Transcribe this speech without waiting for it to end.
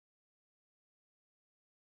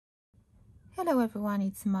Hello everyone,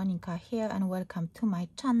 it's Monika here and welcome to my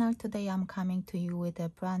channel. Today I'm coming to you with a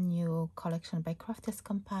brand new collection by Crafters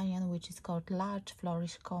Companion, which is called Large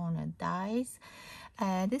Flourish Corner Dies.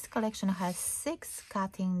 This collection has 6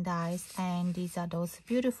 cutting dies, and these are those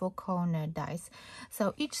beautiful corner dies.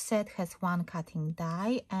 So each set has 1 cutting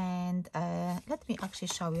die, and let me actually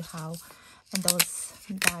show you how those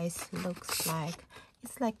dies looks like.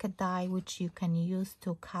 It's like a die which you can use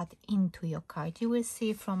to cut into your card. You will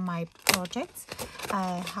see from my projects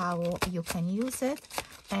how you can use it,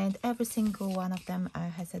 and every single one of them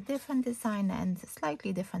has a different design and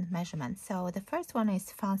slightly different measurement. So the first one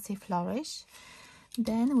is Fancy Flourish,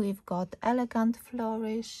 then we've got Elegant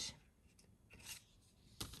Flourish,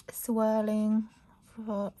 Swirling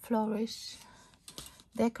Flourish,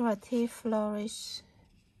 Decorative Flourish,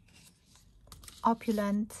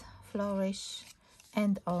 Opulent Flourish,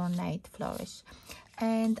 and Ornate Flourish.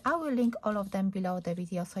 And I will link all of them below the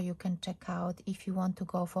video so you can check out if you want to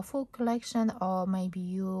go for full collection, or maybe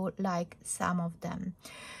you like some of them.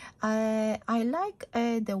 I like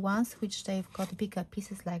the ones which they've got bigger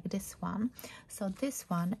pieces like this one. So this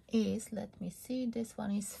one is, let me see, this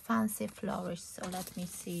one is Fancy Flourish. So let me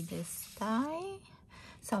see this die.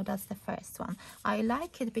 So that's the first one. I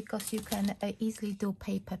like it because you can easily do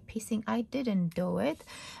paper piecing. I didn't do it,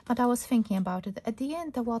 but I was thinking about it. At the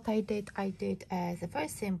end, what I did as a very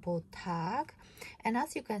simple tag, and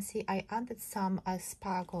as you can see, I added some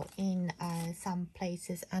sparkle in some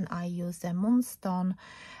places, and I used a moonstone.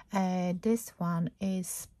 This one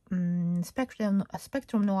is Spectrum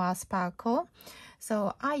Noir Sparkle,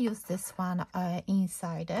 so I used this one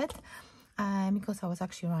inside it. Because I was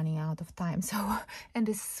actually running out of time, so and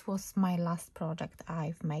this was my last project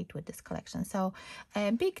I've made with this collection. So a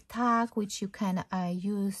big tag which you can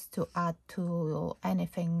use to add to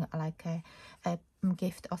anything like a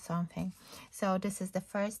gift or something. So this is the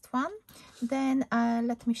first one. Then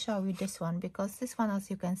let me show you this one, because this one, as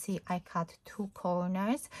you can see, I cut 2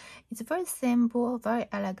 corners. It's very simple, very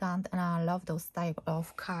elegant, and I love those type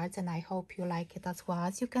of cards, and I hope you like it as well.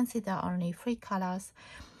 As you can see, there are only 3 colors,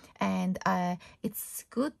 and it's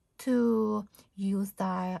good to use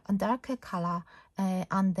the darker color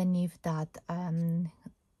underneath that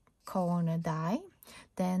corner die.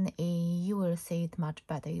 Then you will see it much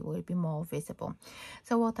better, it will be more visible.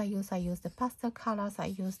 So what I use the pastel colors. I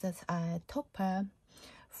use this topper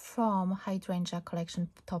from Hydrangea collection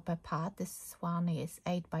topper pad. This one is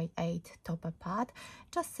 8x8 topper pad,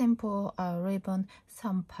 just simple ribbon,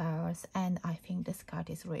 some pearls, and I think this card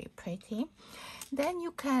is really pretty. Then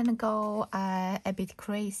you can go a bit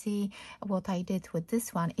crazy. What I did with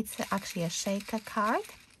this one, it's actually a shaker card,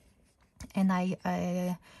 and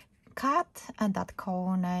I cut that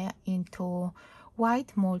corner into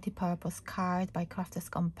white multi-purpose card by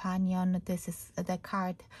Crafters Companion. This is the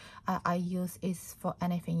card I use is for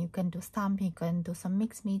anything. You can do stamping, you can do some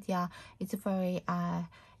mixed media. It's a very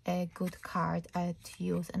a good card to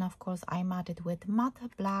use. And of course I matted with matte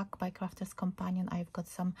black by Crafters Companion. I've got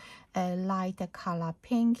some lighter color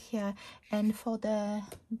pink here, and for the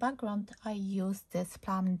background I used this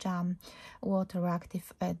Plum Jam water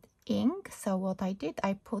reactive ink. So what I did,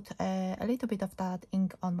 I put a little bit of that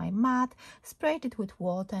ink on my mat, sprayed it with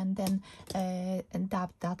water, and then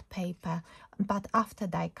dabbed that paper, but after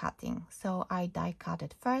die cutting. So I die cut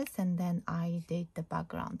it first, and then I did the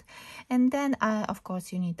background. And then of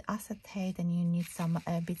course you need acetate, and you need some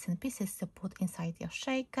bits and pieces to put inside your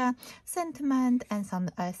shaker, sentiment, and some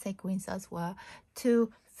sequins as well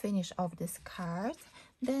to finish off this card.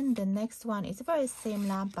 Then the next one is very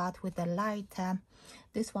similar, but with a lighter.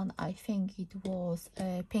 This one, I think it was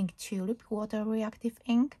Pink Tulip water reactive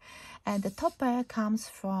ink, and the topper comes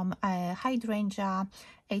from Hydrangea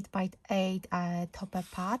 8x8 topper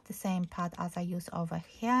pad, the same pad as I use over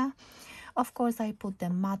here. Of course, I put the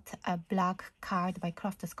matte black card by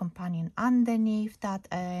Crafters Companion underneath that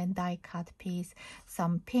die cut piece,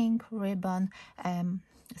 some pink ribbon,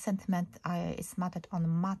 sentiment is matted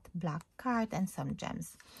on matte black card, and some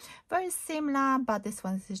gems. Very similar, but this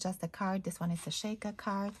one is just a card, this one is a shaker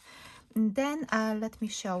card. And then let me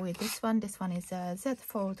show you this one. This one is a Z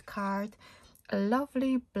fold card, a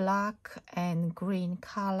lovely black and green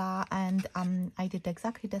color, and I did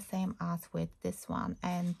exactly the same as with this one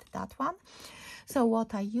and that one. So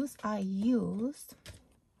what I used, I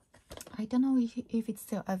don't know if it's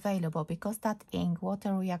still available, because that ink,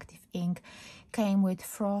 water reactive ink, came with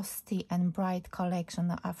Frosty and Bright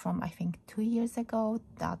collection from I think 2 years ago.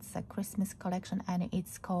 That's a Christmas collection, and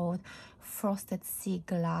it's called Frosted Sea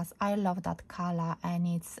Glass. I love that color, and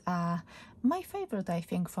it's my favorite, I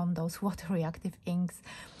think, from those water reactive inks.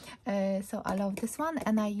 So I love this one,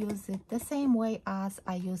 and I use it the same way as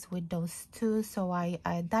I use with those two. So I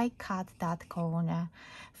die cut that corner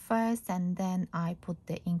first, and then I put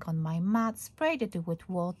the ink on my mat, sprayed it with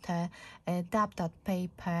water, dabbed that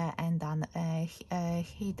paper, and then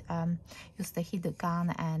used the heat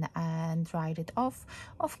gun and dried it off.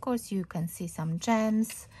 Of course, you can see some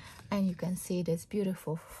gems, and you can see this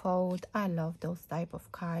beautiful fold. I love those type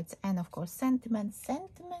of cards. And of course, sentiment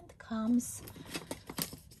comes,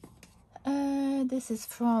 this is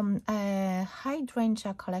from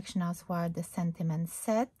Hydrangea collection as well, the sentiment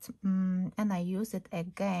set, and I use it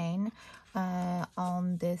again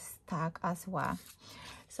on this tag as well.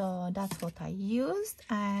 So that's what I used.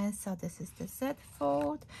 And so this is the set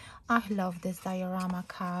fold. I love this diorama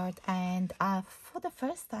card, and for the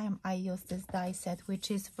first time I used this die set, which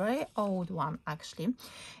is very old one actually.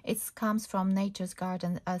 It comes from Nature's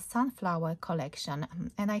Garden, a sunflower collection,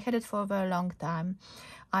 and I had it for a very long time.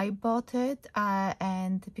 I bought it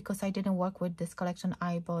and because I didn't work with this collection,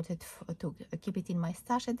 I bought it to keep it in my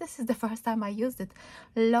stash, and this is the first time I used it.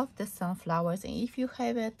 Love the sunflowers, and if you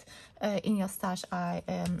have it in your stash,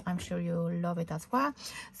 I'm sure you love it as well.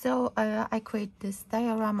 So I create this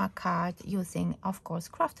diorama card using, of course,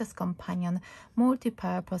 Crafter's Companion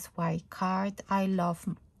multi-purpose white card. I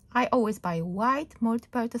always buy white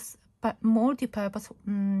multi-purpose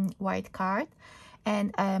white card,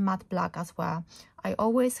 and matte black as well. I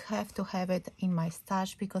always have to have it in my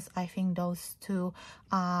stash because I think those two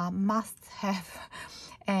are must have,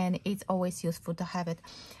 and it's always useful to have it.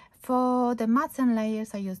 For the mats and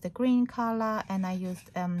layers, I use the green color, and I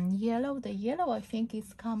used yellow. The yellow, I think,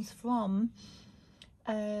 comes from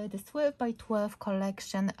the 12 by 12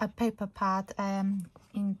 collection, a paper pad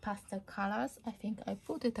in pastel colors. I think I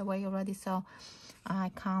put it away already, so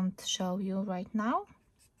I can't show you right now.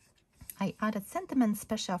 I added Sentiment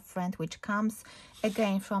Special Friend, which comes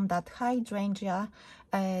again from that Hydrangea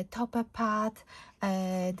topper pad.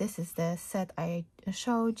 This is the set I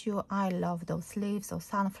showed you. I love those leaves or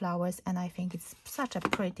sunflowers, and I think it's such a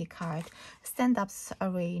pretty card. Stand ups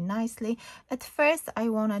really nicely. At first I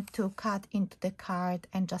wanted to cut into the card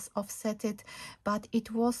and just offset it, but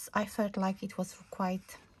I felt like it was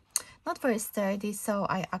quite not very sturdy, so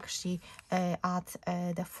I actually add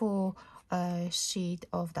the full sheet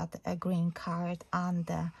of that green card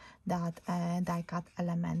under that die cut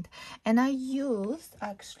element. And I used,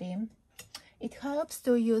 actually, it helps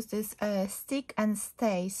to use this stick and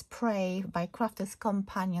stay spray by Crafter's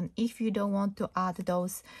Companion if you don't want to add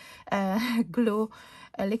those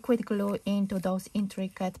liquid glue into those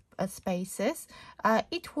intricate spaces.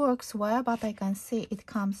 It works well, but I can see it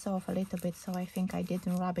comes off a little bit, so I think I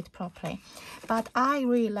didn't rub it properly. But I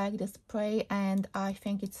really like the spray, and I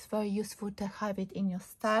think it's very useful to have it in your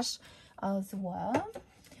stash as well.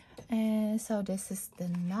 So this is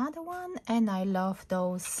another one, and I love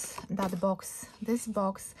this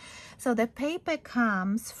box. So the paper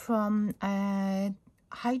comes from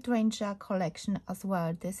Hydrangea collection as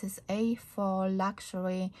well. This is A4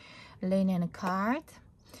 luxury linen card,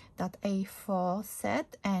 that A4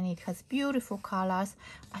 set, and it has beautiful colors.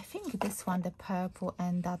 I think this one, the purple,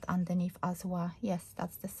 and that underneath as well. Yes,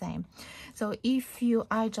 that's the same. So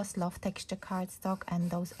I just love texture cardstock,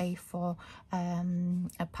 and those A4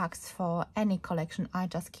 packs for any collection, I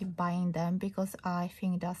just keep buying them because I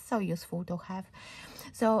think they're so useful to have.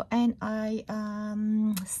 So, and I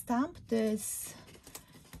stamped this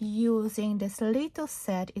using this little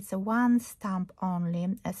set. It's a one stamp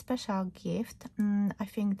only, a special gift. I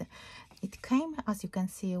think it came, as you can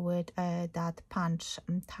see, with that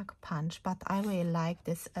tag punch, but I really like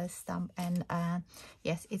this stamp, and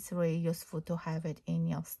yes, it's really useful to have it in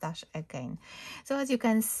your stash again. So as you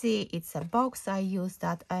can see, it's a box. I use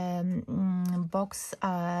that box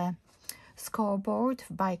scoreboard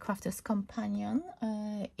by Crafter's Companion.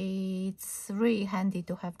 It's really handy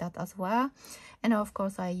to have that as well. And of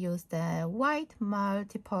course I use the white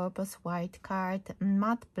multi-purpose white card,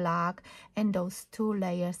 matte black, and those two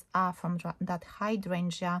layers are from that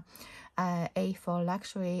Hydrangea A4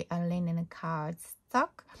 luxury linen card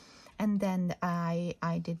stock. And then I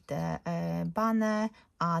did the banner,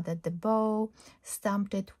 added the bow,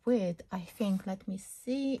 stamped it with, I think, let me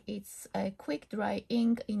see, it's a quick dry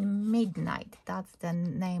ink in Midnight. That's the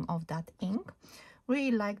name of that ink.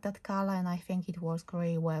 Really like that color, and I think it works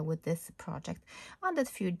very well with this project. Added a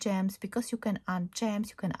few gems, because you can add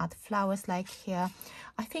gems, you can add flowers like here.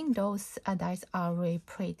 I think those dies are really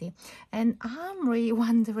pretty, and I'm really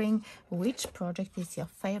wondering which project is your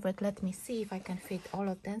favorite. Let me see if I can fit all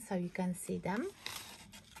of them so you can see them.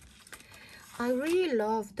 I really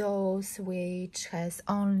love those which has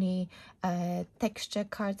only texture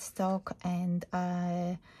cardstock and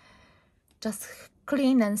just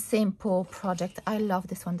clean and simple project. I love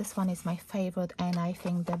this one. This one is my favorite, and I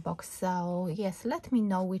think the box. So yes, let me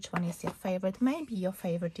know which one is your favorite. Maybe your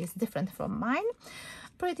favorite is different from mine.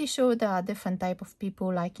 Pretty sure there are different type of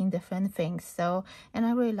people liking different things. So, and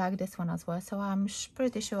I really like this one as well. So I'm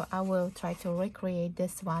pretty sure I will try to recreate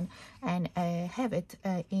this one and have it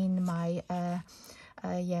in my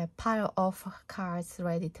yeah, pile of cards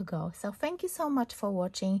ready to go. So thank you so much for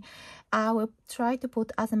watching. I will try to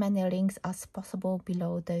put as many links as possible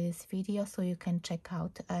below this video so you can check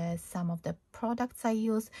out some of the products I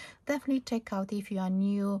use. Definitely check out, if you are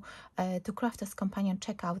new to Crafters Companion,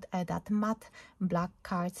 check out that matte black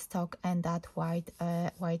cardstock and that white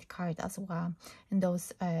card as well, and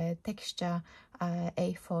those texture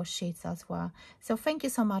A4 sheets as well. So thank you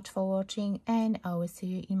so much for watching, and I will see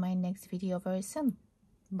you in my next video very soon.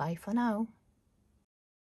 Bye for now.